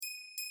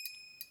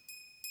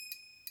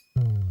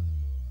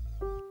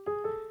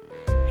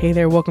Hey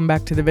there, welcome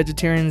back to the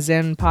Vegetarian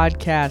Zen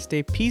Podcast,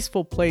 a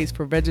peaceful place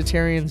for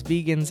vegetarians,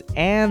 vegans,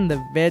 and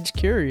the veg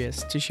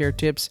curious to share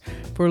tips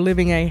for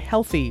living a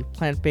healthy,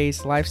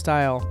 plant-based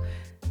lifestyle.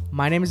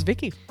 My name is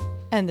Vicky.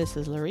 And this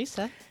is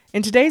Larissa.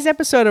 In today's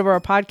episode of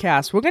our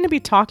podcast, we're going to be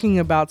talking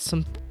about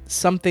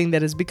something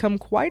that has become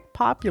quite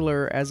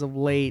popular as of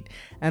late,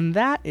 and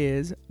that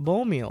is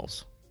bowl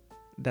meals.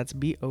 That's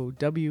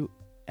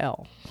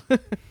B-O-W-L.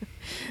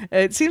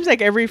 It seems like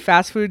every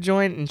fast food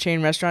joint and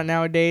chain restaurant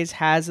nowadays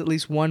has at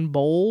least one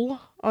bowl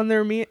on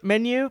their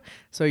menu.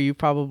 So you've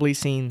probably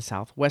seen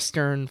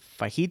Southwestern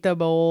fajita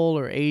bowl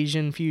or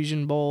Asian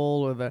fusion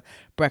bowl or the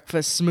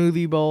breakfast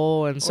smoothie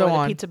bowl and so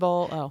on. Pizza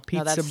bowl. Oh,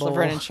 pizza no, that's bowl.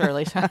 Laverne and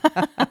Shirley.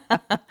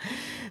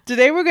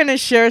 Today we're going to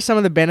share some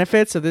of the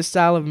benefits of this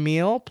style of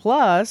meal.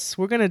 Plus,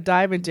 we're going to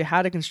dive into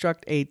how to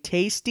construct a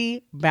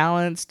tasty,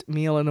 balanced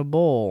meal in a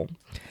bowl.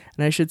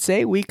 And I should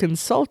say we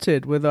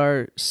consulted with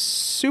our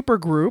super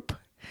group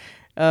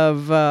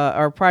of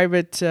our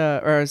private,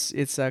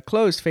 it's a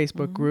closed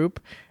Facebook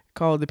group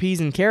called the Peas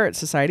and Carrot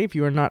Society. If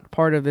you are not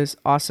part of this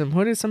awesome,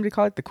 what did somebody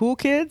call it? The Cool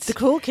Kids? The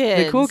Cool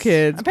Kids. The Cool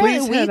Kids.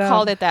 Apparently we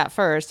called it that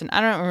first, and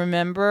I don't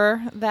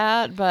remember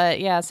that, but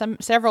yeah,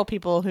 several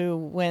people who,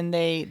 when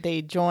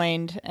they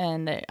joined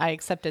and I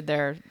accepted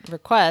their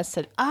request,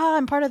 said,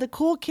 I'm part of the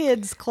Cool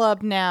Kids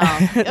Club now.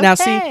 Okay. Now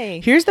see,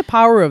 here's the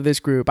power of this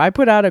group. I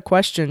put out a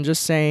question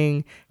just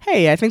saying,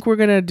 hey, I think we're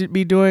going to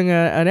be doing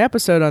an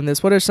episode on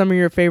this. What are some of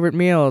your favorite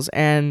meals?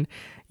 And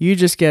you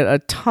just get a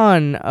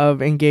ton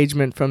of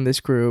engagement from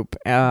this group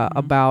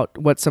about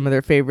what some of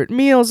their favorite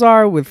meals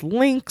are with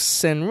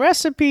links and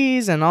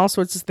recipes and all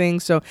sorts of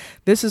things. So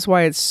this is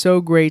why it's so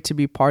great to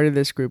be part of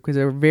this group because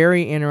they're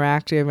very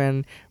interactive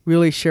and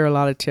really share a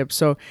lot of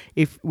tips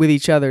with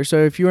each other.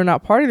 So if you are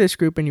not part of this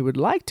group and you would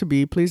like to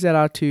be, please head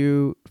out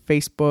to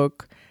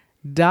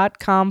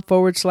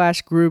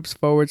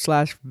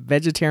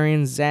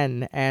facebook.com/groups/vegetarian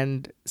zen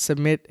and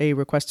submit a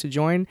request to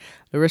join.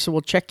 Larissa will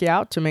check you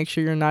out to make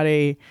sure you're not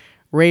a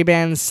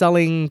Ray-Ban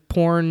selling,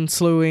 porn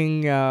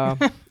slewing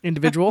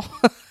individual.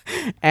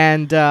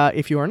 And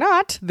if you are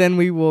not, then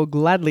we will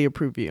gladly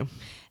approve you.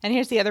 And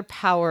here's the other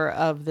power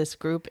of this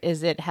group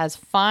is it has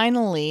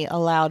finally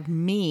allowed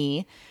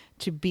me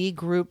to be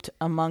grouped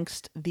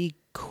amongst the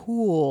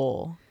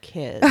cool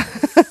kids.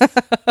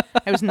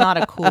 I was not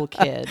a cool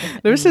kid.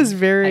 Larissa's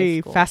very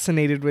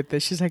fascinated with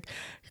this. She's like,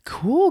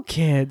 cool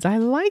kids. I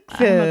like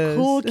this. I'm a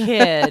cool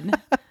kid.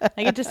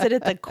 I get to sit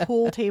at the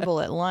cool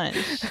table at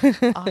lunch.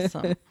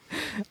 Awesome.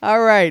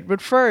 All right.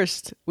 But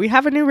first, we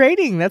have a new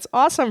rating. That's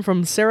awesome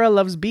from Sarah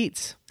Loves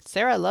Beets.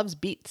 Sarah loves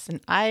beets. And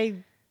I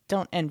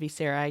don't envy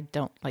Sarah. I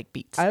don't like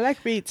beets. I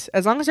like beets.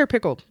 As long as they're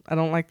pickled. I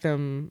don't like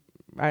them.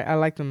 I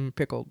like them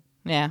pickled.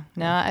 Yeah.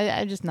 No,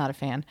 I'm just not a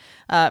fan.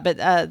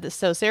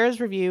 So Sarah's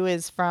review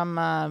is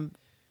from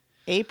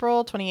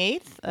April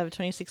 28th of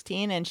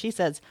 2016. And she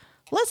says,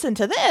 listen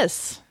to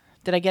this.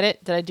 Did I get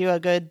it? Did I do a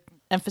good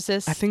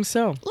emphasis? I think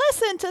so.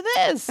 Listen to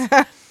this.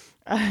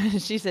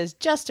 She says,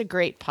 just a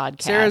great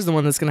podcast. Sarah's the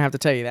one that's going to have to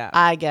tell you that.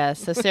 I guess.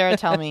 So Sarah,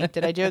 tell me,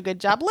 did I do a good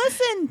job?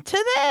 Listen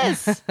to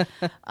this.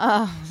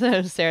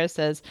 So Sarah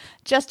says,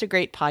 just a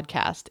great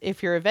podcast.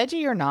 If you're a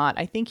veggie or not,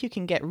 I think you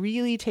can get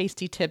really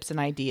tasty tips and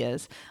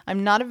ideas.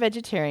 I'm not a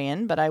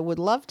vegetarian, but I would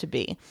love to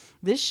be.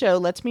 This show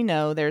lets me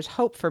know there's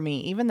hope for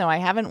me, even though I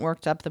haven't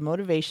worked up the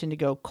motivation to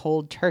go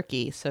cold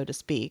turkey, so to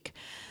speak.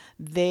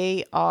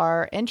 They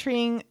are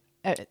entertaining.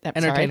 They're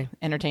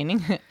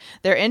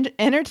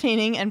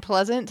entertaining and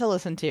pleasant to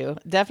listen to.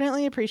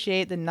 Definitely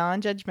appreciate the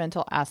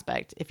non-judgmental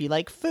aspect. If you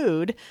like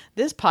food,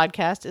 this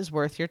podcast is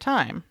worth your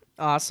time.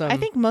 Awesome. I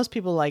think most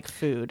people like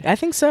food. I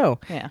think so.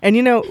 Yeah. And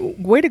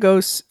way to go,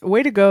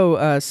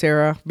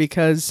 Sarah,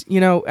 because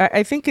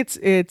I think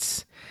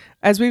it's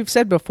as we've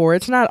said before,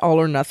 it's not all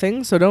or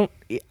nothing. So don't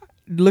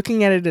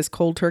looking at it as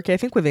cold turkey. I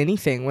think with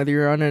anything, whether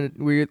you're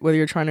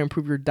trying to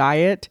improve your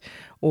diet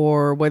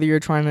or whether you're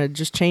trying to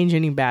just change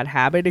any bad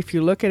habit, if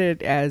you look at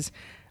it as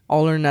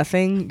all or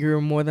nothing,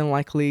 you're more than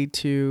likely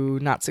to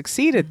not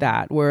succeed at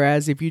that.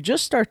 Whereas if you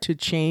just start to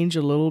change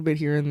a little bit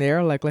here and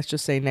there, like let's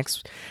just say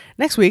next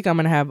week, I'm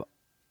going to have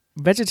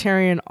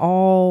vegetarian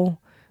for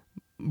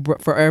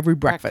every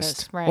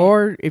breakfast. Right.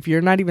 Or if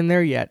you're not even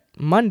there yet,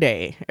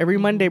 every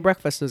Monday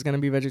breakfast is going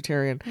to be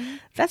vegetarian. Mm-hmm.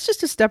 That's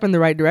just a step in the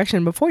right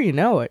direction. Before you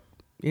know it,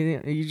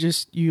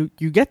 you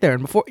get there,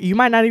 and before you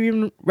might not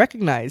even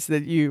recognize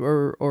that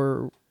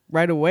or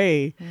right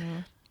away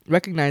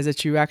recognize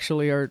that you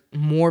actually are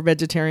more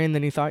vegetarian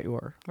than you thought you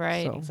were.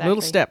 Right. So, exactly.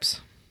 little steps.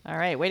 All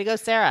right. Way to go,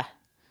 Sarah.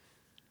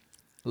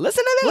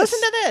 Listen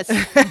to this.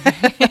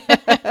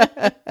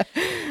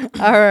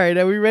 All right.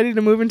 Are we ready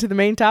to move into the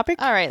main topic?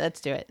 All right.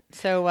 Let's do it.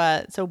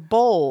 So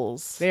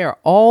bowls. They are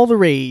all the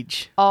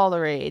rage. All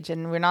the rage.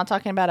 And we're not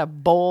talking about a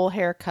bowl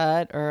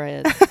haircut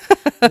or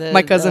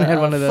my cousin had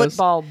one of those.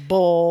 Football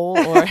bowl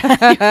or your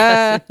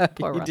cousin,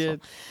 poor you Russell.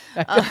 did.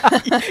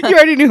 You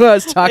already knew who I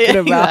was talking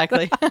about.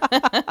 Exactly.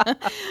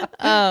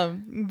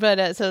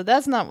 So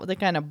that's not the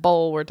kind of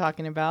bowl we're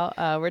talking about.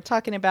 We're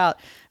talking about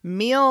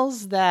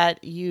meals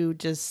that you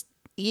just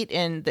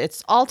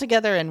it's all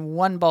together in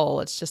one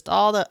bowl. It's just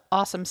all the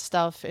awesome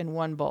stuff in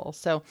one bowl.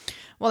 So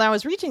when I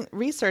was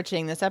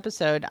researching this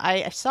episode,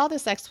 I saw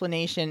this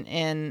explanation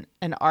in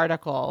an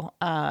article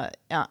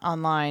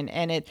online,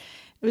 and it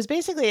was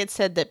basically, it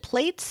said that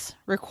plates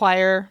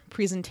require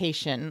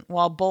presentation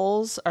while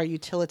bowls are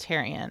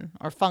utilitarian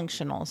or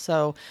functional.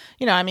 So,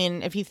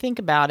 if you think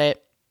about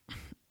it,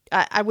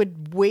 I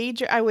would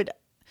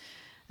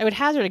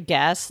hazard a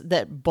guess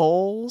that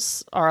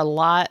bowls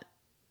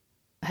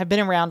have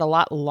been around a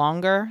lot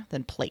longer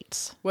than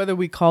plates. Whether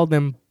we call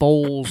them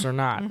bowls or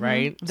not,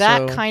 right?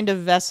 That kind of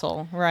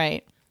vessel,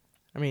 right?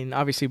 I mean,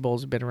 obviously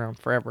bowls have been around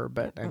forever,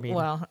 but I mean,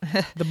 well,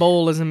 the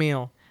bowl is a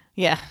meal.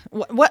 Yeah.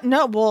 What?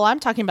 No. Well, I'm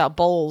talking about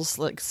bowls,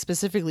 like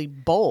specifically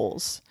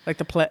bowls. Like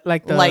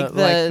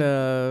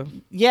the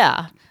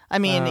Yeah. I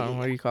mean,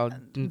 what do you call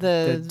it?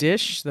 The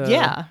dish.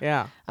 Yeah.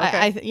 Yeah.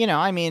 Okay.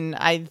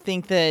 I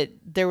think that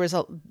there was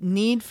a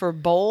need for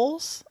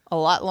bowls a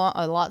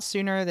lot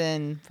sooner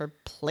than for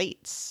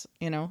plates.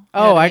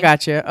 I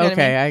got you.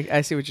 Okay,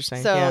 I see what you're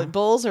saying. So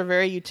bowls are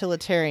very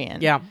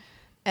utilitarian. Yeah.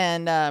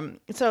 And and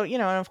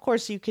of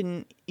course you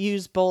can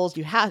use bowls.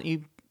 You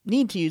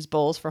need to use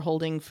bowls for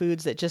holding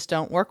foods that just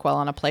don't work well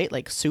on a plate,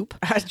 like soup.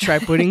 Try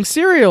putting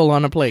cereal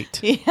on a plate.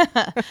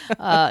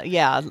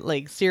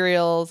 Like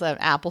cereals,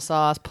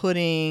 applesauce,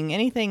 pudding,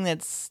 anything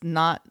that's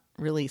not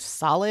really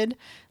solid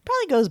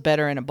probably goes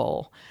better in a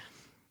bowl.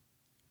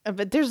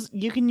 But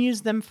you can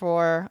use them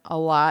for a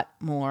lot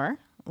more,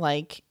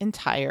 like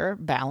entire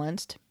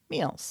balanced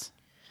meals.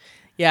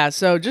 Yeah,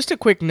 so just a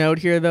quick note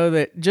here, though,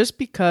 that just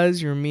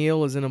because your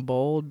meal is in a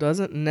bowl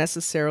doesn't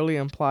necessarily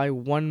imply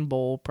one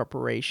bowl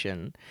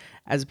preparation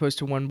as opposed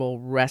to one bowl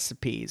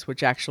recipes,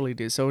 which actually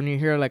do. So when you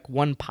hear like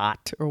one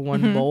pot or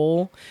one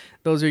bowl,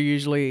 those are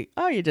usually,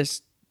 you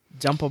just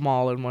dump them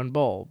all in one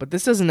bowl. But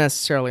this doesn't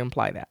necessarily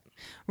imply that.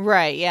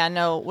 Right. Yeah.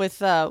 No,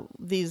 with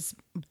these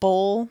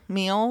bowl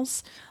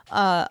meals,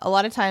 a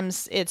lot of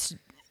times it's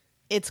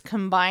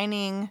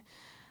combining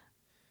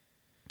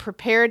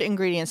prepared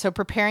ingredients. So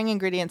preparing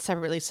ingredients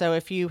separately. So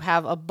if you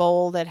have a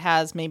bowl that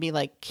has maybe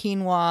like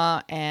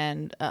quinoa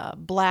and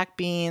black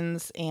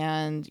beans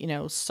and,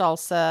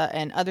 salsa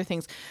and other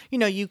things,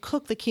 you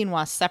cook the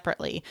quinoa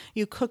separately.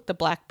 You cook the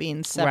black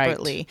beans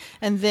separately. Right.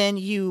 And then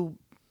you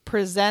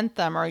present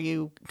them or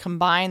you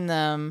combine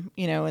them,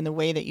 in the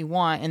way that you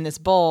want in this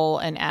bowl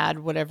and add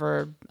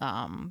whatever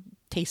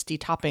tasty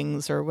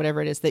toppings or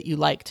whatever it is that you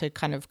like to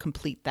kind of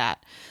complete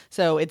that.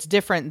 So it's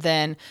different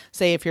than,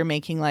 say, if you're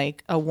making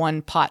like a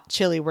one pot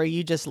chili where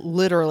you just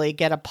literally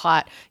get a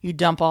pot, you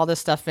dump all this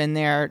stuff in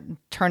there,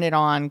 turn it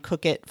on,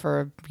 cook it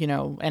for,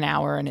 an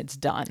hour and it's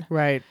done.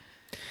 Right.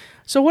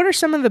 So what are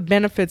some of the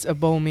benefits of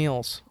bowl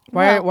meals?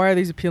 Why are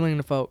these appealing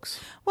to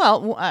folks?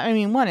 Well, I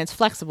mean, one, it's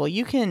flexible.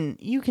 You can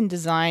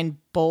design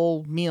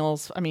bowl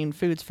meals,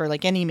 foods for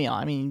like any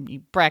meal.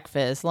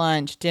 Breakfast,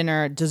 lunch,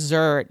 dinner,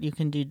 dessert. You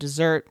can do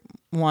dessert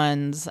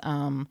ones.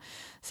 You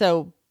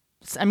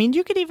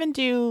could even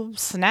do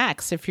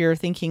snacks if you're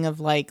thinking of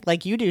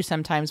like you do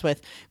sometimes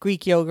with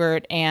Greek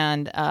yogurt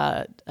and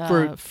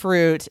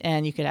fruit,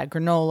 and you could add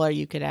granola,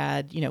 you could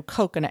add,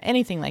 coconut,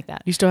 anything like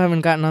that. You still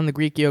haven't gotten on the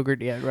Greek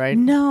yogurt yet, right?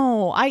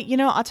 No,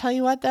 I'll tell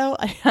you what though,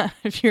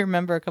 if you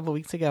remember a couple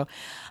weeks ago,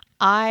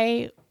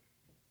 I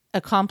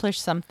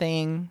accomplished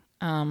something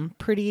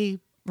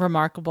pretty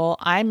remarkable.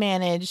 I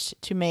managed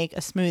to make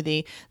a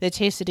smoothie that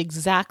tasted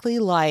exactly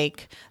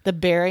like the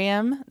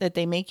barium that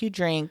they make you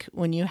drink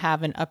when you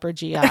have an upper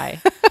GI.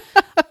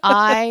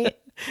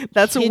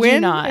 That's a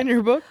win in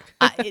your book?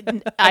 I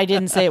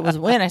didn't say it was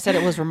a win. I said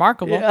it was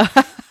remarkable. Yeah.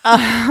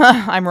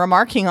 I'm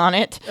remarking on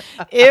it.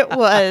 It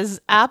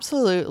was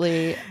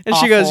absolutely And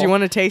awful. She goes, "You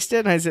want to taste it?"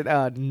 And I said,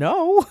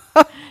 no.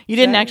 You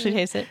didn't actually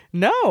taste it?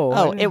 No.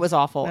 Oh, it was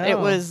awful. No.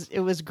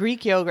 It was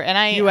Greek yogurt.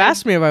 And You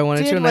asked me if I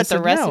wanted to, and I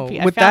said recipe.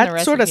 No. With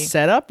that sort of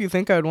setup, you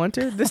think I would want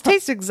to? This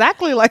tastes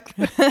exactly like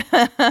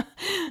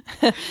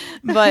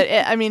But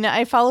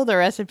I followed the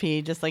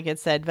recipe just like it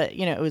said, but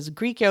it was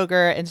Greek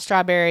yogurt and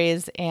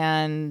strawberries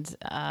and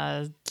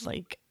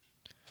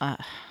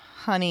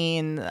honey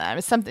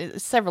and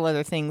several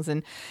other things,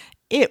 and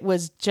it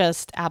was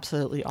just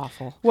absolutely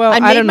awful. Well,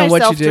 I don't know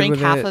what you did drink with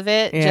half it. of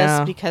it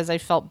just because I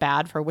felt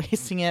bad for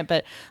wasting it,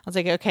 but I was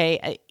like,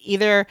 okay,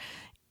 either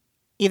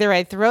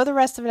I throw the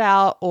rest of it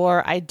out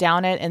or I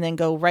down it and then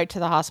go right to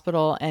the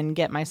hospital and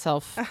get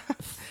myself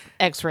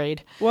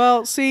x-rayed.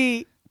 Well,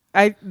 see,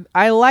 I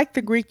like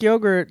the Greek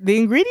yogurt. The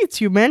ingredients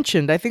you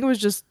mentioned, I think it was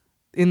just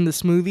in the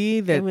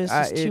smoothie that it was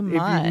just too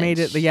much. If you made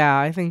it,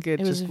 I think it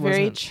was just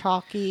very wasn't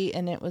chalky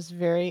and it was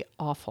very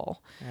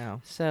awful. Yeah.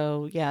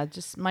 So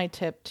just my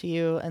tip to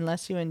you: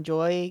 unless you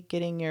enjoy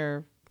getting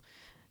your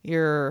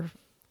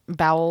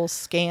bowels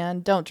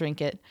scanned, don't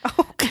drink it.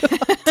 Oh, God.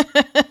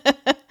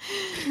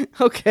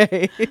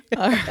 Okay.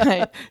 All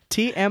right.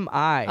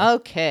 TMI.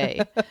 Okay.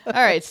 All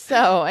right.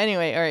 So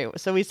anyway, all right.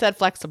 So we said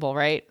flexible,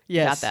 right?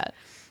 Yes. Got that.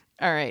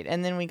 All right.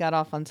 And then we got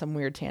off on some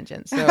weird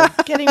tangent. So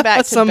getting back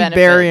to some benefits.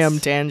 barium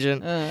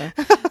tangent. So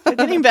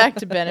getting back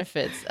to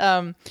benefits.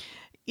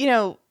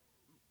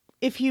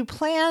 If you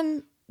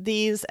plan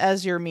these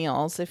as your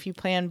meals if you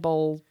plan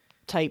bowl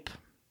type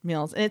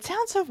meals. And it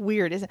sounds so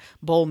weird, isn't it?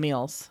 Bowl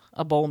meals,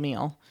 a bowl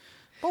meal,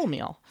 bowl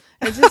meal.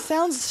 It just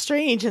sounds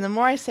strange, and the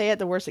more I say it,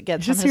 the worse it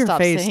gets. You should see her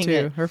face saying too.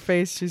 it. Her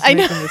face, she's I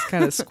know. making this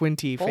kind of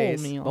squinty Bowl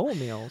face. meal. Bowl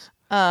meals.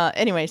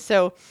 Anyway,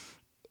 so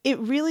it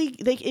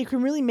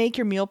can really make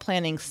your meal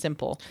planning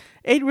simple.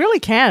 It really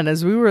can.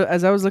 As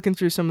I was looking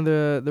through some of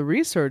the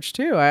research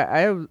too,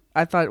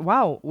 I thought,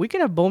 wow, we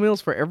can have bowl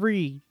meals for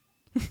every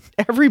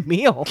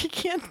meal. I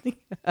can't think.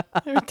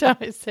 Every time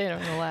I say it, I'm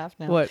gonna laugh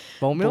now. What,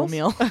 bowl meals?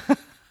 Bowl meal.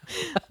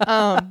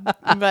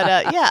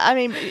 Yeah, I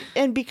mean,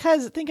 and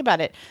because think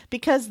about it,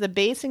 because the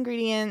base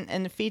ingredient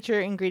and the feature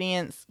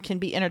ingredients can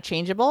be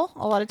interchangeable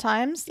a lot of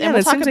times. Yeah, and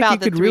we'll it talk seems about like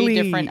you the could three really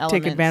different take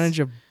elements. advantage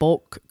of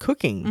bulk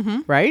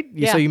cooking, right?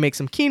 Yeah. So you make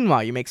some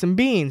quinoa, you make some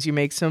beans, you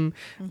make some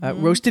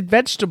roasted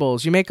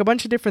vegetables, you make a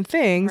bunch of different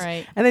things,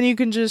 Right. and then you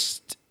can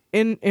just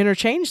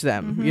interchange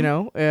them,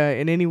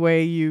 in any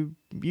way you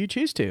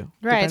choose to.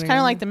 Right, it's depending kind of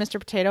on- like the Mr.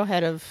 Potato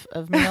Head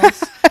of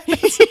meals.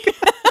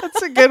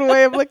 That's a good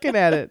way of looking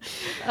at it.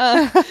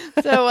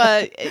 So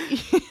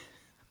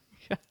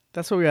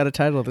That's what we ought to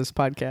title this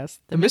podcast.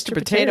 The Mr.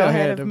 Potato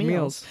Head of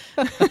meals.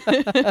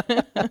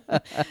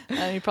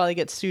 You probably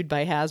get sued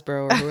by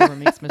Hasbro or whoever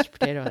makes Mr.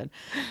 Potato Head.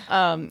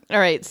 All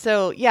right.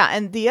 So, yeah.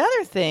 And the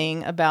other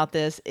thing about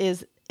this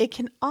is it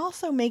can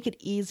also make it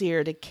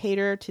easier to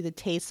cater to the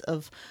tastes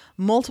of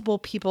multiple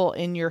people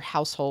in your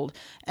household,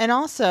 and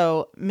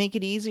also make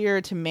it easier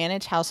to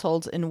manage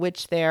households in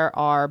which there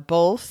are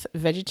both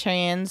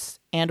vegetarians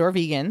and or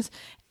vegans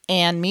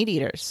and meat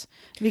eaters,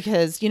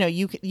 because you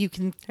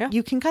can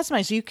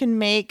customize. You can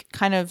make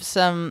kind of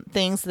some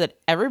things that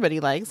everybody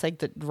likes, like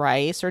the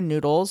rice or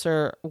noodles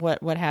or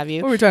what have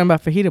you. We were talking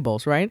about fajita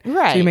bowls, right?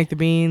 Right. So you make the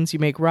beans, you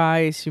make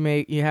rice,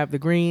 you have the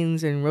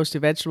greens and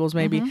roasted vegetables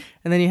maybe,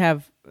 and then you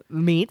have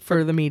meat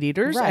for the meat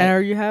eaters, Right. or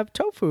you have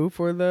tofu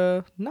for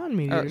the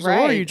non-meat eaters,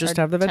 Right. or you just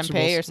have the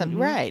vegetables tempeh or something.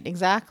 Right,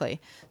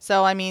 exactly.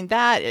 So I mean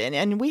that,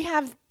 and we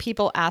have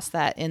people ask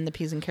that in the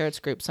Peas and Carrots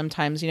group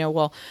sometimes.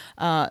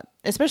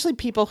 Especially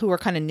people who are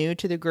kind of new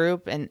to the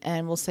group,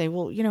 and will say,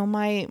 well,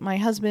 my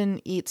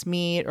husband eats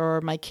meat,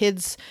 or my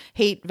kids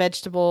hate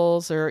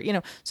vegetables, or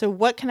so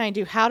what can I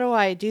do? How do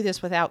I do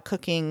this without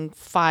cooking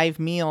 5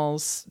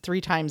 meals 3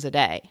 times a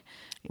day?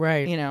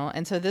 Right.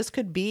 And so this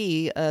could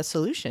be a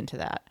solution to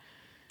that.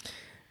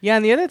 Yeah,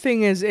 and the other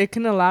thing is it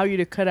can allow you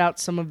to cut out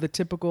some of the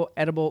typical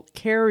edible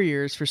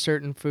carriers for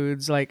certain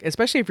foods, like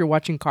especially if you're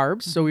watching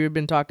carbs. So we've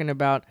been talking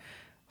about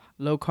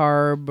low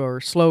carb or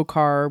slow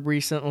carb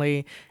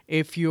recently.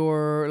 If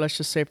you're, let's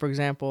just say, for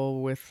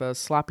example, with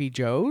sloppy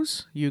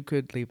joes, you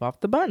could leave off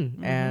the bun,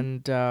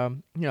 and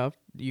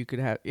you could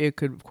have, it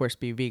could of course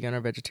be vegan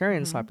or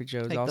vegetarian sloppy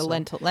joes, Like also the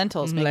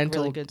lentils make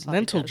really good sloppy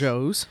lentil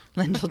joes. joes.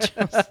 Lentil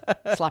joes.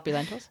 Sloppy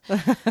lentils.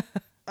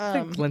 I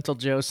think lentil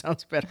joe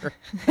sounds better.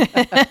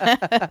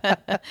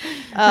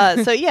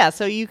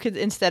 So you could,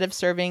 instead of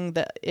serving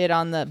it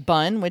on the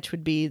bun, which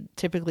would be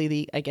typically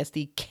the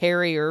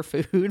carrier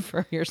food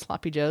for your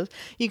sloppy joes,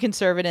 you can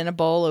serve it in a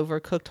bowl over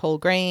cooked whole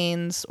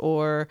grains,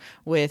 or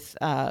with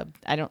I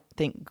don't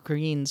think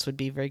greens would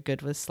be very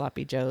good with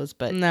sloppy joes,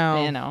 but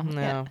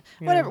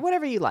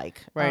whatever you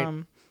like.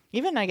 Right.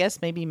 Even I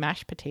guess maybe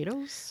mashed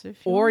potatoes,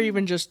 Or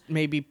even just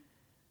maybe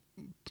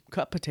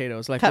cut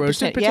potatoes, like Cut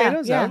roasted pota- yeah,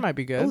 potatoes. yeah. That might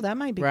be good. Oh, that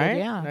might be good, right?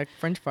 yeah. Like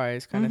French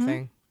fries kind of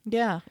thing.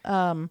 Yeah.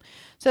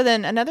 So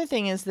then another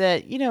thing is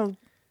that,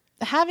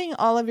 having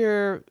all of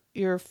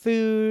your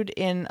food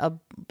in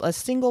a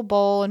single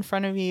bowl in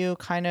front of you,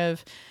 kind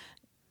of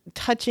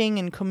touching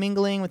and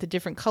commingling with the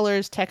different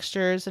colors,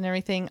 textures, and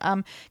everything,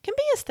 can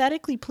be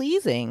aesthetically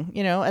pleasing,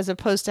 as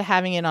opposed to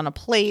having it on a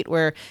plate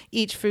where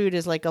each food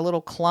is like a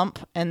little clump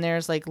and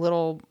there's like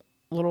little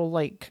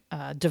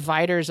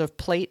dividers of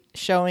plate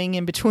showing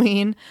in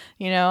between.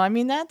 I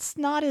mean, that's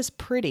not as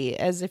pretty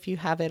as if you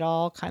have it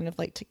all kind of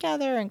like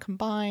together and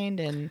combined.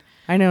 And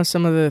I know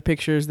some of the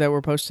pictures that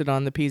were posted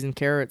on the Peas and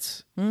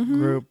Carrots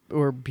group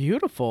were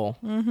beautiful.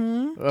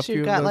 so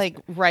you've got like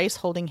rice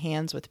holding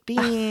hands with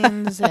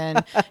beans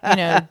and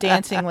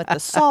dancing with the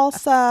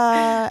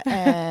salsa,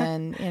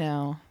 and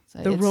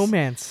the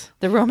romance.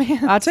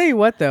 I'll I'll tell you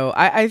what, though,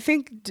 I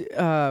think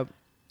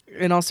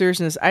in all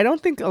seriousness, I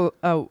don't think a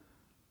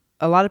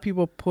lot of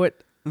people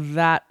put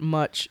that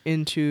much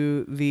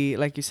into the,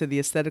 like you said, the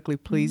aesthetically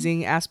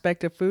pleasing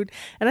aspect of food.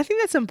 And I think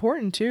that's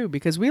important too,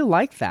 because we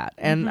like that.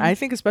 And I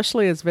think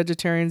especially as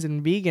vegetarians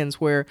and vegans,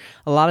 where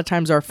a lot of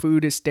times our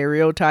food is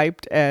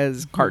stereotyped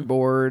as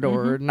cardboard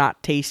or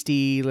not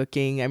tasty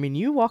looking. I mean,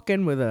 you walk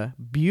in with a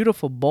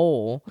beautiful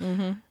bowl,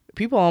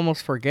 people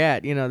almost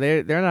forget,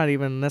 they're not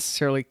even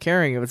necessarily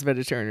caring if it's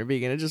vegetarian or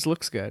vegan. It just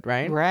looks good,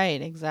 right?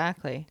 Right,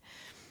 exactly.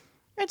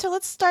 All right, so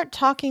let's start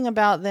talking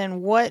about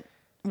then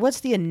what's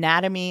the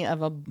anatomy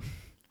of a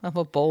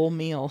bowl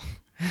meal?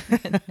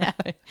 I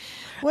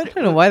don't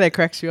know why that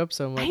cracks you up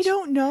so much. I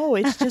don't know.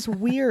 It's just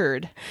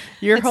weird.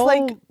 It's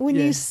like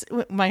when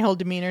my whole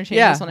demeanor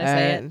changes when I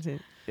say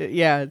it.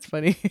 Yeah, it's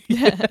funny.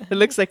 It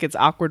looks like it's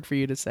awkward for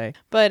you to say.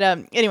 But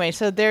anyway,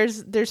 so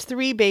there's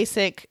 3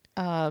 basic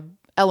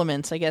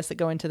elements, I guess, that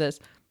go into this.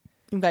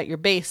 You've got your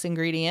base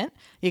ingredient,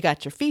 you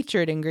got your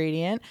featured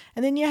ingredient,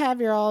 and then you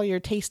have all your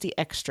tasty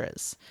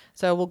extras.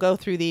 So we'll go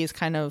through these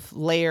kind of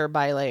layer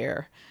by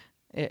layer,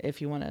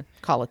 if you want to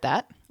call it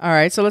that. All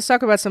right, so let's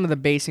talk about some of the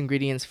base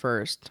ingredients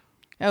first.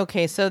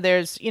 Okay, so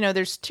there's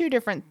two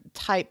different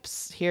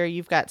types here.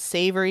 You've got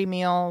savory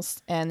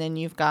meals, and then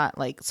you've got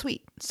like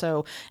sweet.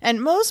 So,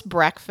 and most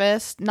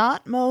breakfast,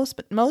 not most,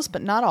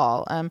 but not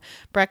all,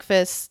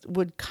 breakfast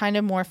would kind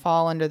of more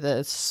fall under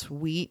the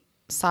sweet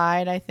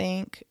side, I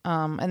think.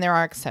 And there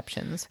are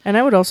exceptions. And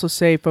I would also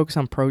say focus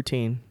on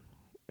protein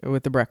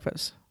with the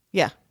breakfast.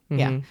 Yeah.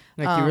 Yeah.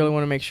 Like you really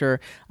want to make sure.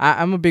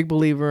 I'm a big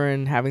believer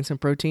in having some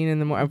protein in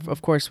the morning.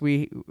 Of course,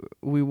 we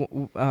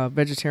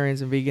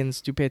vegetarians and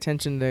vegans do pay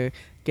attention to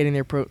getting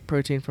their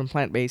protein from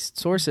plant-based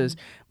sources.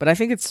 But I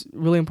think it's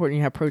really important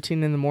you have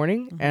protein in the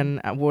morning. And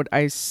what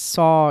I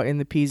saw in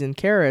the peas and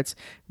carrots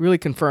really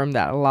confirmed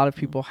that a lot of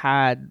people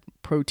had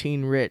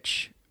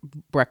protein-rich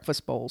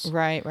breakfast bowls.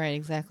 Right,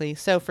 exactly.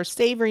 So for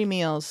savory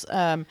meals,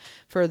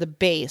 for the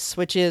base,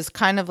 which is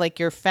kind of like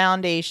your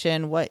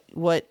foundation,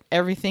 what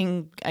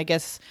everything, I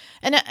guess,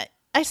 and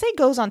I say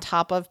goes on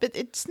top of, but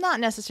it's not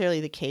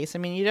necessarily the case. I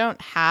mean, you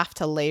don't have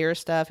to layer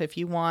stuff. If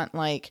you want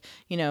like,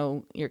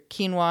 your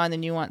quinoa and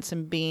then you want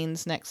some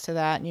beans next to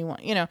that and you want,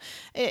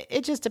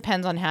 it just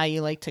depends on how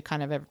you like to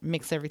kind of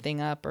mix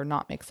everything up or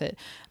not mix it.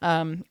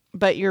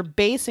 But your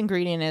base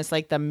ingredient is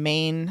like the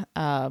main,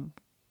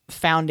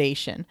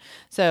 foundation.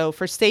 So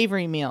for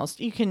savory meals,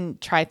 you can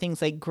try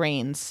things like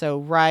grains, so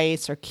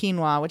rice or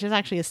quinoa, which is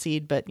actually a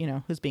seed, but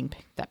who's being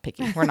that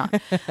picky? We're not.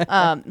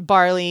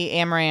 Barley,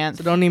 amaranth.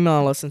 So don't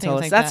email us and tell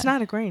us like that's that.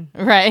 not a grain.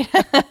 Right.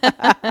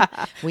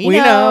 we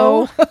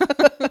know.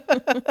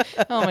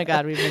 Oh my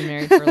God, we've been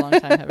married for a long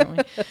time, haven't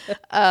we?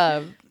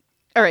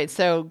 All right,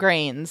 so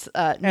grains.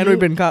 And we've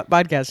been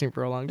podcasting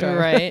for a long time.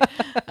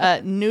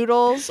 Right.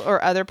 Noodles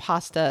or other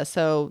pasta.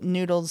 So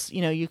noodles,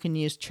 you can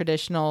use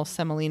traditional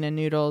semolina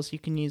noodles. You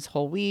can use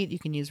whole wheat. You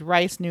can use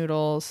rice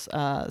noodles,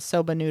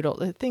 soba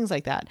noodles, things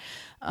like that.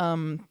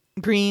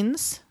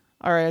 Greens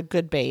are a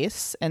good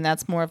base, and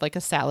that's more of like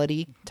a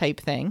salad-y type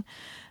thing.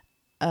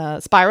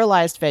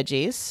 Spiralized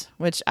veggies,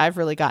 which I've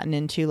really gotten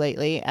into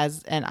lately,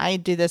 and I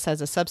do this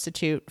as a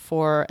substitute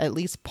for at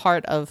least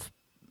part of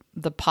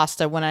the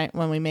pasta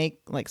when we make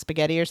like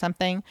spaghetti or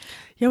something.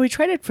 Yeah, we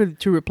tried it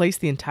to replace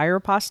the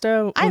entire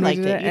pasta. I liked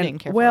it. You didn't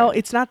care for it. Well,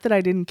 it's not that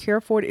I didn't care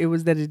for it. It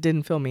was that it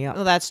didn't fill me up.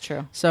 Well, that's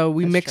true. So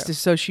we mixed it.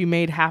 So she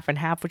made half and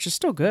half, which is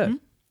still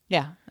good.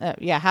 Yeah.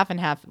 Half and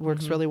half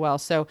works really well.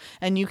 So,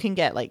 and you can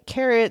get like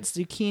carrots,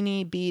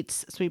 zucchini,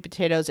 beets, sweet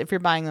potatoes if you're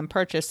buying them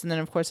purchased. And then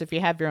of course, if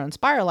you have your own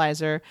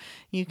spiralizer,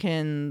 you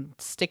can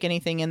stick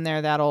anything in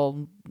there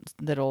that'll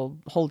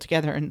hold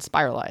together and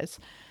spiralize.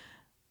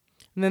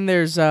 And then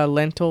there's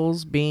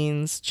lentils,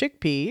 beans,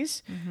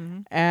 chickpeas,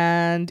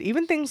 and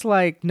even things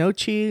like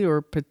nochi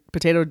or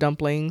potato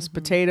dumplings.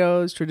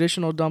 Potatoes,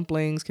 traditional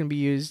dumplings can be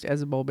used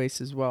as a bowl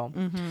base as well.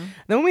 Then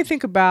when we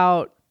think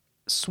about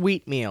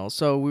sweet meals,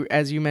 so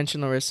as you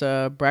mentioned,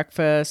 Larissa,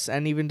 breakfast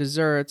and even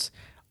desserts,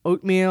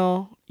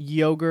 oatmeal,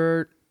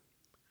 yogurt,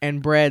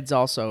 and breads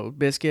also,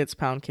 biscuits,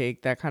 pound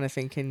cake, that kind of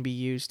thing can be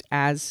used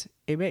as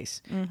a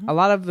base. A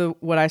lot of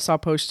what I saw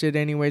posted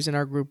anyways in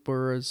our group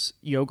was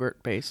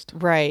yogurt based.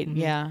 Right.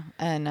 Yeah.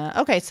 And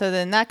okay, so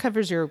then that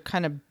covers your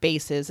kind of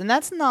bases, and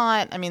that's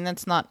not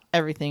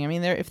everything. I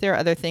mean, if there are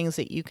other things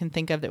that you can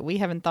think of that we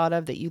haven't thought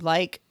of that you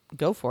like,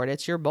 go for it.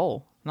 It's your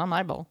bowl, not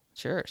my bowl.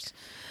 It's yours.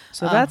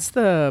 So that's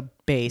the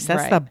base.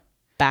 That's the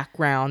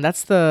background.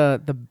 That's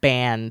the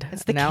band.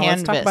 It's the now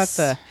canvas. Let's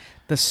talk about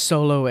the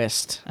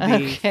soloist,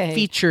 the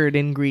featured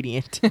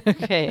ingredient.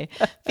 Okay,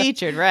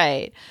 featured,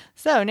 right.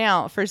 So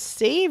now for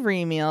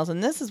savory meals,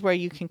 and this is where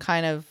you can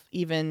kind of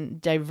even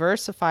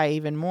diversify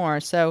even more.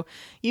 So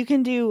you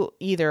can do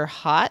either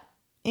hot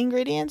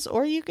ingredients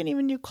or you can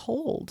even do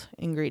cold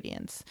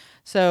ingredients.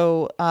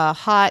 So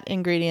hot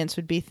ingredients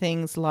would be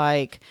things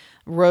like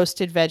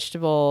roasted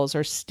vegetables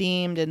or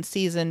steamed and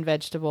seasoned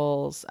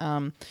vegetables,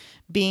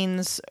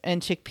 beans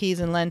and chickpeas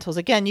and lentils.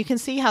 Again, you can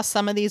see how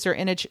some of these are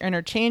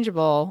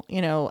interchangeable,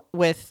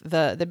 with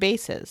the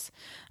bases.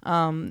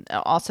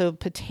 Also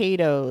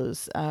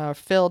potatoes,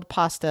 filled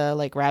pasta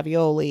like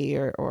ravioli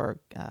or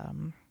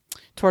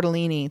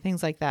tortellini,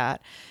 things like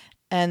that.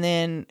 And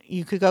then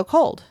you could go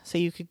cold. So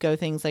you could go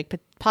things like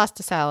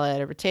pasta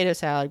salad or potato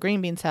salad,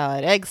 green bean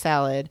salad, egg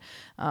salad,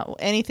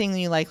 anything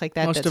you like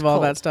that. Most of all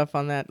that stuff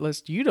on that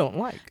list you don't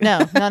like.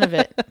 No, none of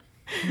it.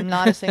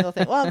 Not a single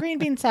thing. Well, green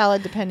bean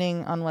salad,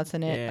 depending on what's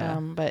in it. Yeah.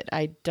 But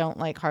I don't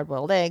like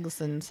hard-boiled eggs,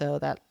 and so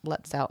that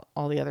lets out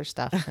all the other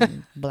stuff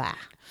and blah.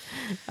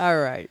 All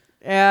right.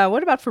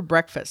 What about for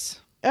breakfast?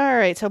 All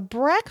right, so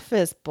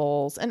breakfast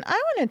bowls, and I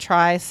want to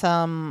try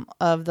some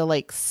of the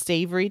like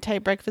savory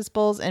type breakfast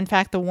bowls. In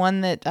fact, the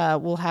one that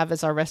we'll have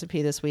as our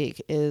recipe this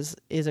week is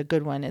a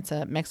good one. It's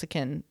a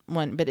Mexican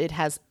one, but it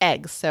has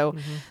eggs. So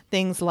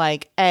things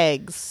like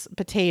eggs,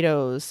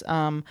 potatoes,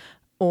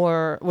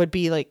 or would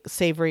be like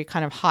savory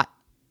kind of hot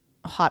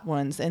hot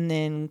ones, and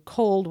then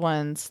cold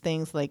ones,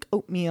 things like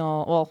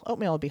oatmeal. Well,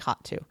 oatmeal would be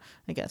hot too,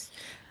 I guess.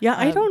 Yeah,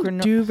 I don't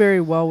do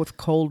very well with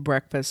cold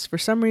breakfast. For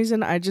some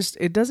reason,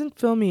 it doesn't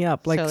fill me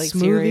up. Like, like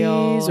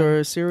smoothies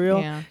or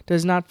cereal Yeah.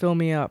 does not fill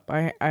me up.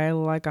 I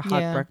like a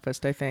hot Yeah.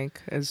 breakfast, I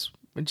think. As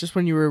just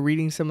when you were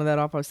reading some of that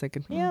off, I was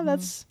thinking, yeah,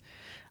 that's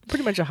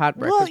pretty much a hot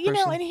breakfast Well, you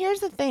know, person. and here's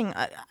the thing.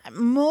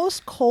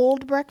 Most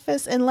cold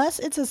breakfasts, unless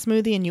it's a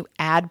smoothie and you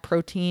add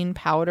protein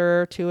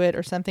powder to it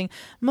or something,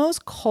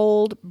 most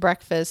cold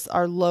breakfasts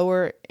are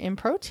lower in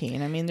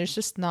protein. I mean, there's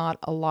just not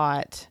a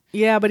lot.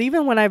 Yeah, but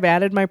even when I've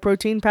added my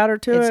protein powder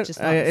to It's just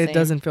not the it same.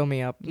 doesn't fill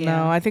me up. Yeah.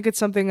 No, I think it's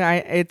something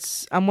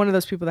I'm one of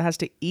those people that has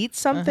to eat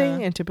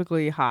something, and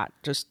typically hot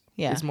just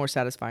Yeah. is more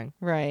satisfying.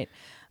 Right.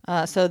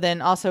 So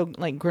then also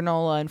like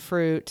granola and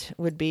fruit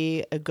would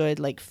be a good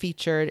like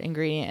featured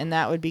ingredient, and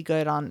that would be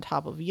good on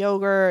top of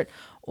yogurt,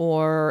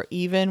 or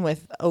even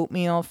with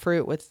oatmeal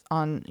fruit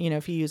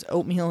if you use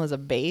oatmeal as a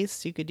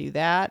base, you could do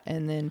that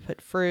and then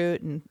put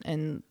fruit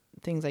and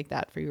things like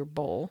that for your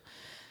bowl.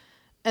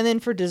 And then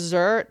for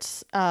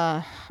desserts,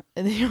 the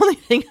only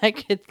thing I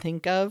could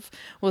think of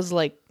was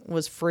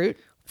fruit.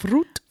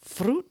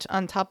 Fruit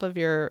on top of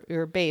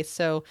your base.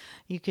 So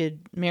you could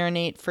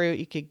marinate fruit,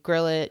 you could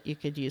grill it, you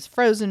could use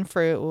frozen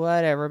fruit,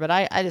 whatever. But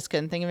I just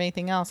couldn't think of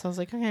anything else. I was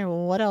like, okay,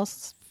 well, what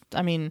else?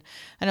 I mean,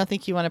 I don't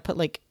think you want to put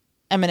like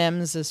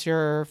M&M's as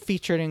your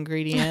featured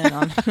ingredient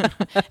on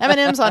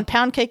M&M's on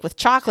pound cake with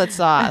chocolate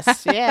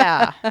sauce.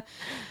 Yeah.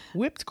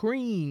 Whipped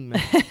cream.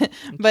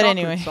 But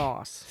anyway,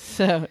 sauce.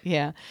 so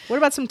yeah. What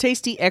about some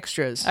tasty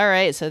extras? All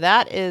right. So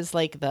that is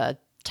like the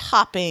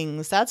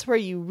toppings. That's where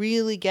you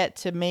really get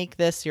to make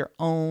this your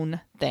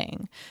own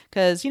thing,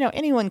 because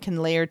anyone can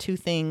layer two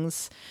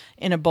things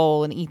in a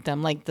bowl and eat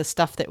them, like the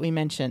stuff that we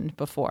mentioned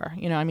before.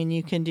 I mean,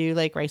 you can do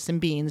like rice and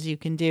beans, you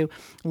can do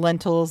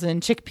lentils and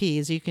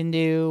chickpeas, you can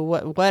do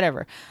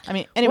whatever. I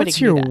mean, anybody What's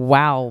can your do that.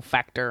 wow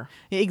factor?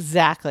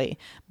 Exactly.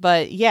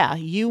 But yeah,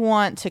 you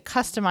want to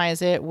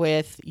customize it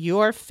with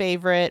your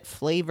favorite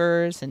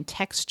flavors and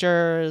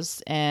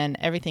textures and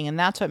everything. And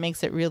that's what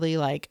makes it really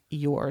like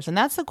yours. And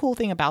that's the cool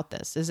thing about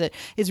this, is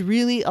it's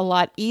really a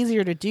lot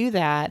easier to do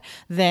that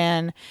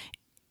than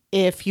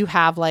if you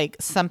have like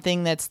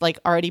something that's like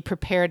already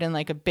prepared in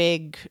like a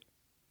big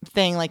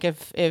thing. Like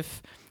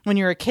if when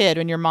you were a kid,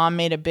 when your mom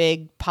made a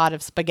big pot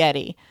of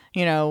spaghetti,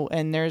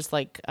 and there's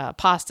like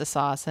pasta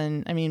sauce,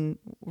 and I mean,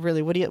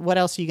 really, what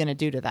else are you going to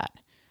do to that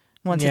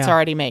once it's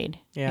already made?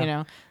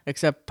 Yeah.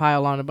 Except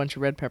pile on a bunch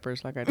of red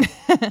peppers like I do.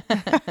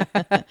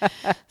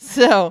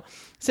 So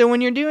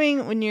when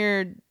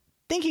you're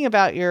thinking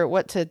about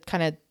what to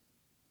kind of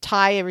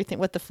tie everything,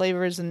 what the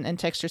flavors and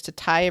textures to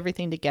tie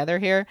everything together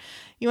here,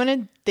 you want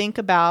to think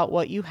about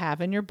what you have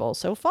in your bowl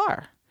so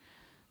far.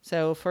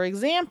 So for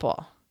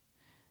example,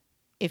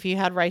 if you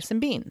had rice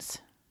and beans.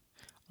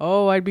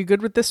 Oh, I'd be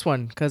good with this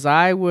one, because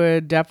I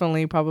would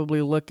definitely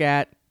look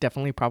at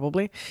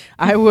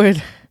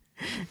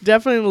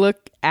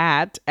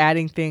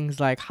adding things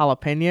like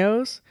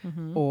jalapenos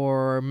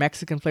or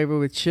Mexican flavor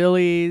with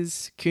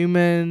chilies,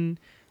 cumin,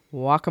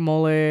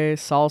 guacamole,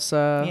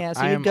 salsa. Yeah,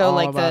 so you'd go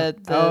like the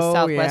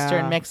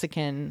Southwestern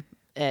Mexican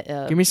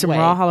Give me some way.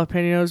 raw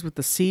jalapenos with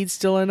the seeds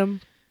still in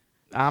them.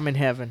 I'm in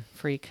heaven.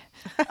 Freak.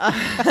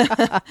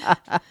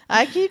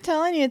 I keep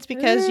telling you, it's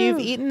because you've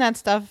eaten that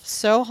stuff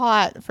so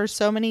hot for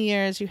so many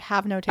years, you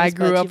have no taste I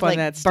grew buds. up You've, on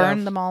that stuff.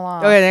 Burned them all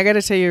off. Okay, I got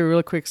to tell you a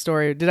real quick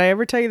story. Did I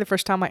ever tell you the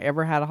first time I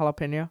ever had a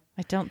jalapeno?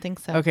 I don't think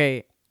so.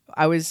 Okay,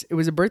 it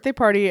was a birthday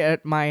party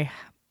at my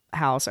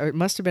house. It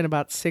must have been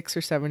about 6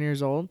 or 7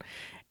 years old.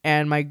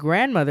 And my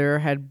grandmother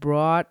had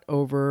brought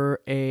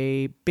over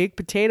a big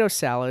potato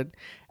salad,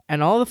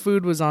 and all the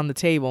food was on the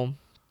table.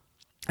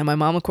 And my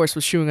mom, of course,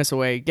 was shooing us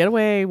away. Get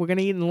away. We're going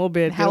to eat in a little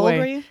bit. How Get away. old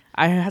were you?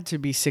 I had to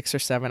be 6 or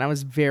 7. I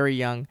was very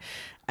young.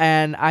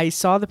 And I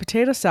saw the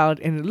potato salad,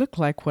 and it looked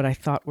like what I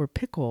thought were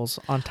pickles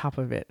on top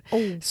of it.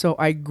 Oh. So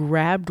I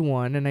grabbed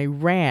one, and I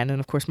ran. And,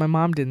 of course, my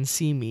mom didn't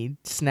see me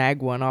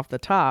snag one off the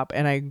top.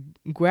 And I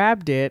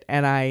grabbed it,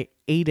 and I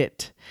ate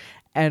it.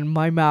 And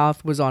my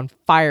mouth was on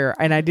fire.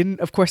 And I didn't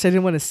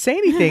want to say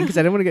anything because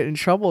I didn't want to get in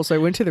trouble. So I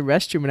went to the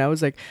restroom, and I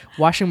was like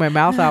washing my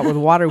mouth out with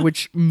water,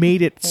 which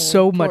made it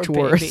so much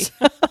worse.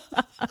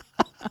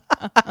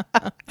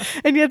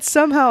 And yet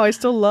somehow I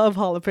still love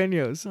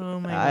jalapenos. Oh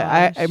my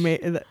gosh.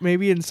 I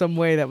maybe in some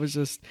way that was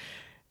just,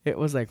 it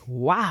was like,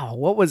 wow,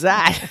 what was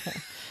that?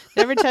 Did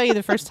I ever tell you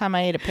the first time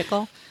I ate a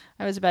pickle?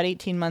 I was about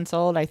 18 months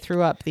old. I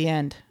threw up the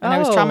end. And I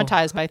was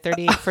traumatized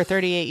for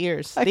 38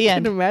 years. The end. I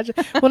can imagine.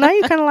 Well, now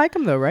you kind of like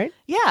them though, right?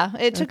 Yeah.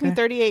 It took me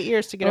 38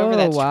 years to get over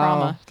that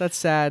trauma. That's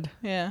sad.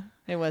 Yeah,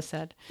 it was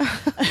sad.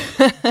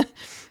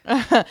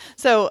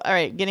 So, all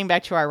right, getting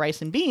back to our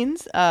rice and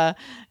beans.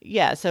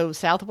 So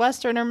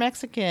Southwestern or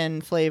Mexican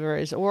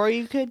flavors, or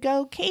you could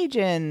go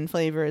Cajun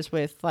flavors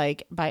by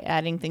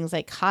adding things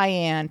like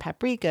cayenne,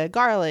 paprika,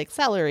 garlic,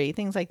 celery,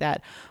 things like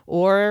that.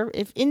 Or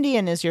if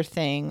Indian is your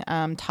thing,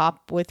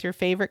 top with your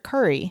favorite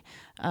curry.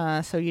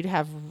 So you'd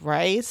have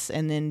rice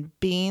and then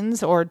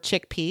beans or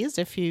chickpeas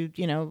if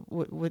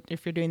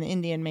if you're doing the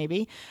Indian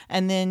maybe,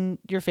 and then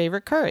your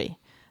favorite curry.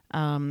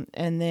 And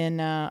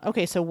then,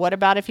 okay, so what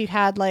about if you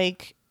had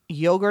like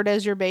yogurt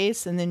as your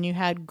base and then you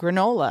had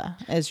granola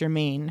as your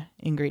main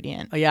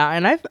ingredient? Yeah,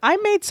 and I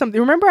made something.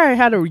 Remember,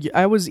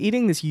 I was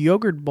eating this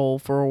yogurt bowl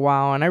for a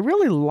while, and I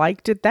really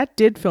liked it. That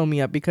did fill me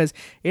up because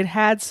it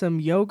had some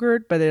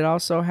yogurt, but it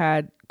also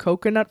had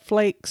coconut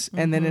flakes,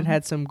 and then it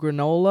had some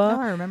granola.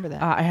 Oh, I remember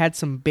that. I had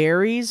some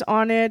berries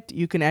on it.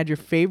 You can add your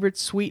favorite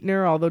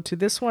sweetener, although to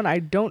this one, I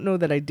don't know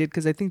that I did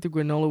because I think the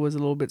granola was a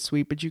little bit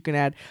sweet, but you can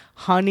add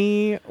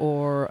honey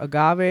or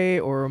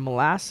agave or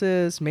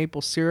molasses,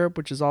 maple syrup,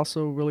 which is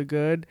also really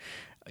good.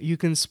 You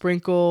can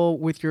sprinkle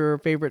with your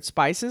favorite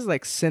spices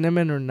like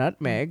cinnamon or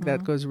nutmeg.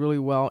 That goes really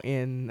well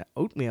in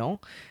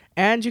oatmeal.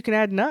 And you can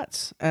add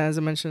nuts, as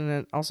I mentioned,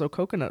 and also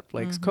coconut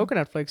flakes.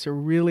 Coconut flakes are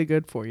really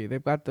good for you.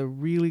 They've got the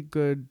really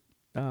good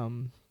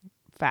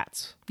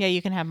fats. Yeah,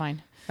 you can have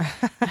mine.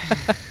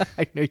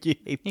 I know you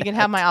hate You can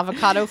have my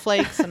avocado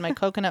flakes and my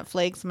coconut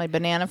flakes and my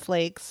banana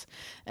flakes.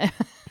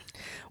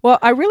 Well,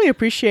 I really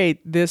appreciate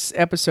this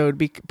episode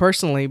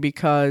personally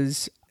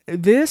because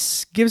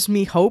this gives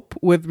me hope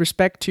with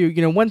respect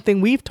to, one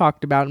thing we've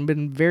talked about and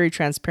been very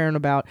transparent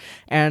about,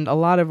 and a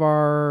lot of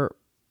our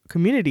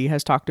community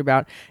has talked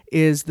about,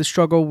 is the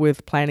struggle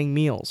with planning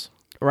meals,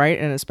 right?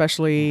 And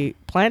especially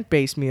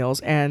plant-based meals.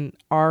 And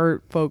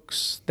our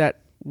folks that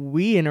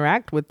we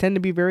interact with tend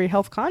to be very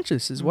health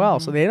conscious as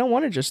well. So they don't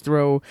want to just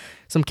throw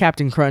some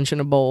Captain Crunch in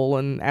a bowl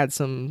and add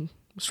some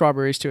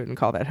strawberries to it and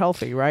call that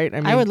healthy, right?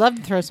 I would love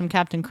to throw some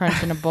Captain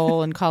Crunch in a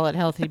bowl and call it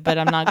healthy, but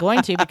I'm not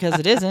going to because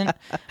it isn't.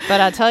 But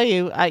I'll tell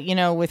you,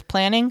 with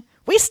planning,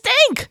 we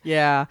stink.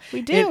 Yeah,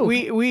 we do.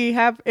 We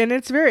have, and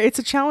it's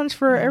a challenge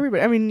for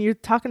everybody. I mean, you're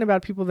talking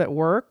about people that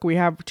work. We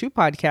have 2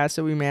 podcasts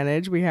that we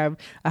manage. We have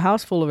a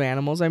house full of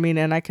animals. I mean,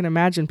 and I can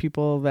imagine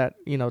people that,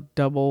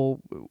 double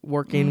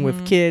working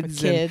with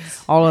kids and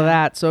all of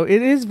that. So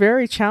it is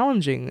very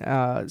challenging.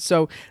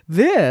 So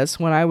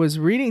when I was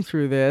reading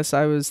through this,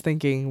 I was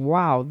thinking,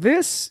 wow,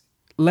 this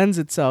lends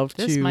itself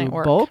to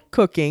bulk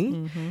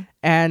cooking.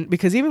 And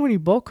because even when you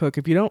bulk cook,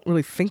 if you don't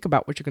really think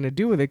about what you're going to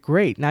do with it,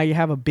 great. Now you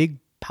have a big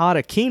pot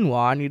of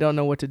quinoa and you don't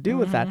know what to do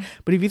with that.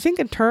 But if you think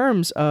in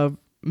terms of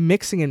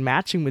mixing and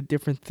matching with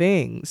different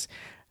things,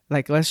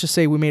 like let's just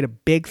say we made a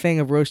big thing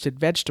of roasted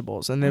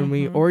vegetables and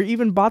then or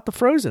even bought the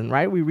frozen,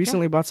 right? We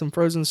recently bought some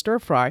frozen stir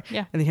fry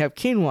and you have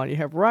quinoa, you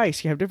have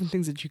rice, you have different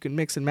things that you can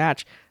mix and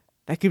match.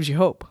 That gives you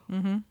hope.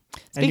 And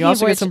you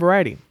also get some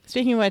variety.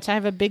 Speaking of which, I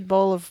have a big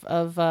bowl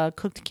of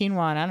cooked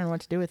quinoa, and I don't know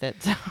what to do with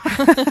it. So.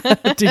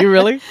 Do you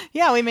really?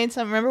 Yeah, we made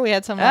some. Remember, we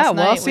had some last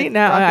night. Well, see,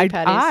 now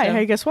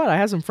hey, guess what? I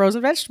have some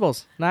frozen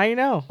vegetables. Now you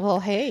know. Well,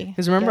 hey.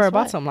 Because remember, I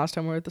bought some last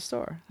time we were at the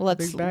store. Well,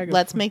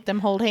 let's make them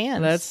hold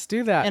hands. Let's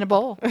do that. In a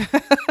bowl.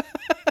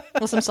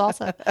 With some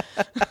salsa.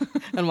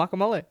 And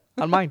guacamole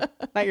on mine,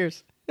 not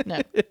yours. No.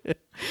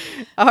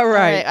 All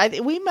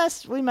right. We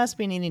must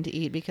be needing to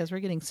eat because we're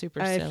getting super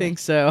silly. I think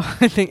so.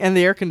 And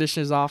the air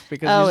conditioner's off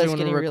because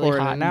usually when we record, really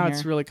and now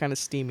it's really kind of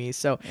steamy.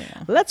 So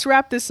let's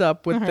wrap this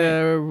up with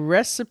the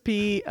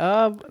recipe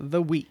of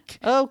the week.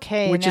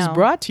 Okay. Which is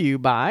brought to you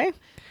by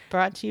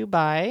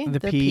the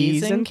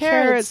Peas and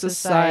Carrots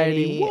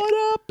Society.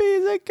 What up,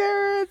 Peas and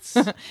Carrots?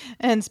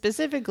 And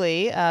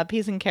specifically,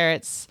 Peas and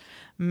Carrots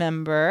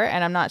member,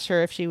 and I'm not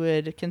sure if she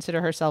would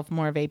consider herself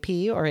more of a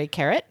pea or a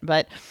carrot,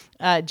 but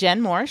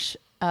Jen Morsch,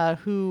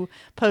 who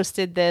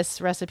posted this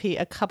recipe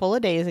a couple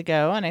of days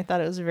ago, and I thought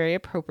it was very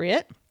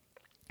appropriate.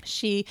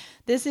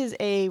 This is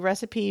a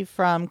recipe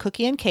from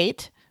Cookie and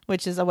Kate,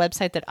 which is a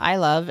website that I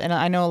love, and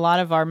I know a lot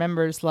of our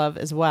members love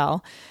as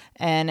well.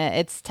 And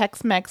it's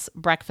Tex-Mex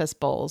breakfast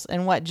bowls.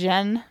 And what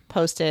Jen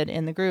posted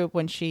in the group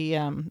when she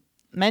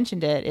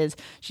mentioned it is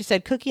she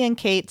said Cookie and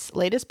Kate's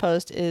latest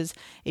post is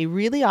a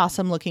really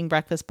awesome looking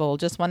breakfast bowl.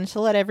 Just wanted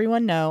to let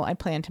everyone know I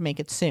plan to make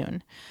it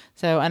soon.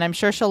 So, and I'm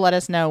sure she'll let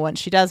us know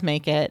once she does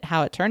make it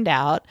how it turned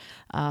out.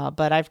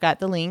 But I've got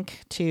the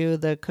link to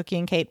the Cookie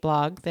and Kate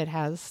blog that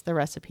has the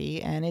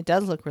recipe, and it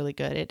does look really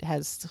good. It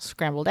has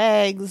scrambled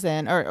eggs,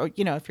 and or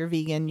if you're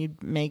vegan,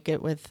 you'd make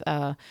it with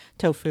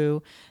tofu,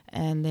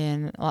 and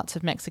then lots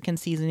of Mexican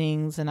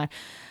seasonings. And I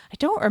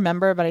don't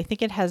remember, but I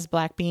think it has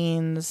black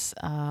beans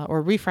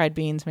or refried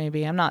beans,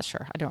 maybe. I'm not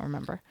sure. I don't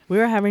remember.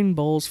 We are having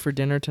bowls for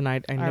dinner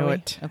tonight. I know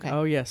it. Okay.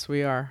 Oh yes,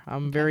 we are.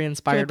 I'm very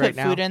inspired right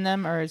now. Do we put food in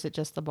them, or is it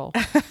just the bowl?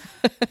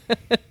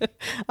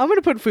 I'm going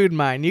to put food in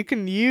mine.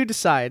 You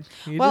decide.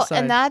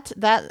 And that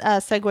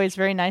segues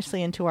very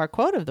nicely into our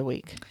quote of the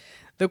week.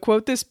 The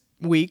quote this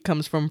week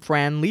comes from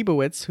Fran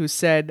Lebowitz, who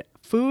said,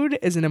 "Food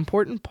is an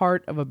important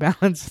part of a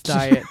balanced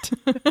diet."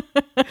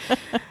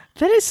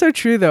 That is so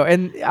true, though.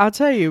 And I'll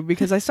tell you,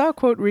 because I saw a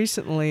quote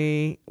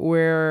recently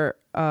where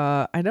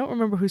I don't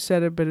remember who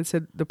said it, but it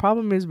said, the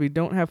problem is we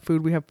don't have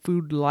food. We have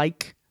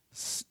food-like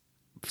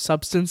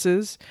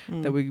substances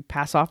that we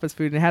pass off as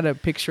food. And it had a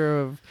picture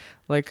of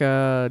like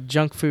a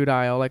junk food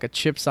aisle, like a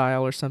chips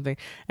aisle or something.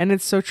 And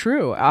it's so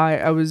true.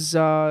 I was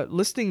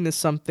listening to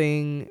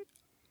something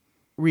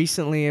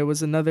recently. It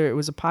was a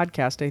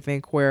podcast, I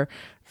think, where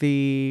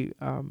the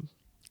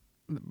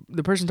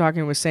the person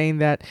talking was saying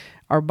that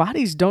our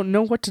bodies don't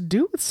know what to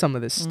do with some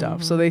of this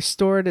stuff, so they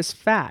store it as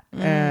fat,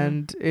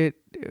 and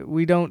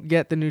we don't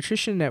get the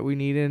nutrition that we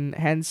need, and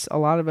hence a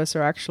lot of us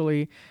are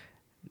actually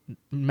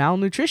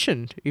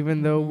malnutritioned,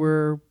 even though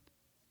we're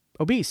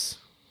obese.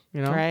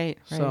 Right,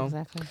 So,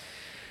 exactly.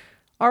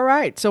 all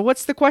right. So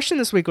what's the question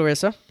this week,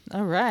 Larissa?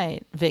 All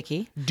right,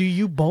 Vicky. Do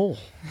you bowl?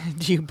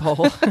 Do you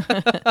bowl?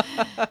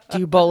 Do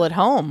you bowl at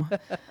home?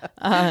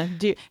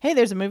 Hey,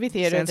 there's a movie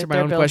theater. Answer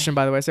my own question,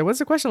 by the way. I said, what's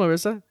the question,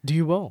 Larissa? Do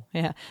you bowl?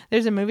 Yeah,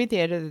 there's a movie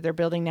theater that they're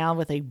building now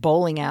with a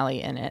bowling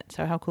alley in it.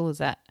 So how cool is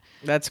that?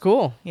 That's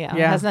cool. Yeah,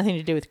 it has nothing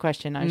to do with the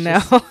question.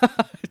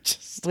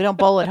 We don't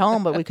bowl at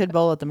home, but we could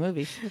bowl at the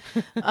movies.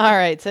 All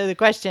right, so the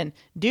question,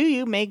 do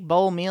you make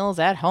bowl meals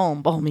at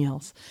home? Bowl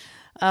meals.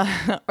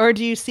 Or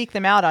do you seek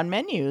them out on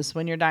menus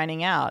when you're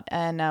dining out?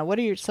 And what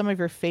are some of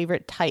your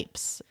favorite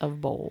types of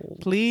bowls?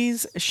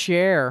 Please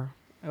share.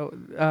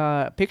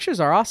 Pictures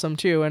are awesome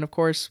too, and of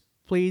course,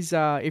 please,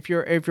 if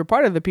you're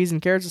part of the Peas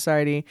and Carrot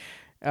Society,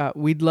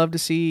 we'd love to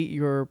see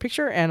your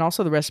picture and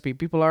also the recipe.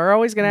 People are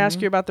always going to ask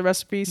you about the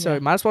recipe, so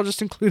you might as well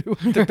just include it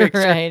with the picture.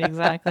 Right,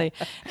 exactly.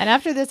 And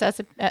after this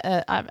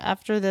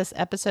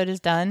episode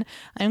is done,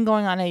 I'm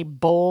going on a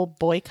bowl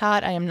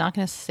boycott. I am not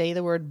going to say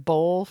the word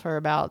bowl for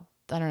about,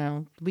 I don't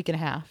know, a week and a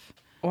half.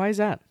 Why is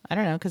that? I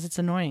don't know, because it's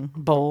annoying.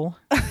 Bowl.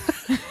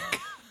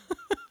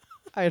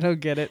 I don't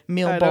get it.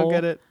 Meal bowl. I don't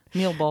get it.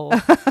 Meal bowl.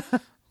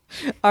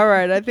 All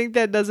right, I think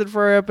that does it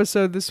for our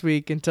episode this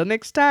week. Until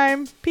next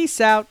time,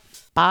 peace out.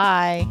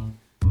 Bye.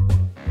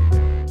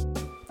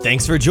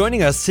 Thanks for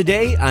joining us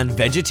today on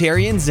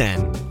Vegetarian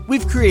Zen.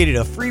 We've created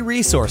a free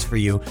resource for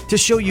you to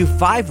show you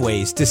 5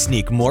 ways to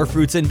sneak more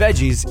fruits and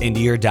veggies into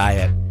your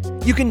diet.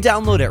 You can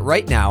download it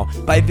right now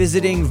by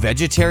visiting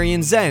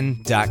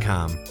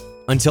vegetarianzen.com.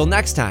 Until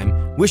next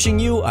time, wishing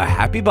you a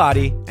happy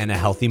body and a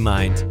healthy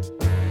mind.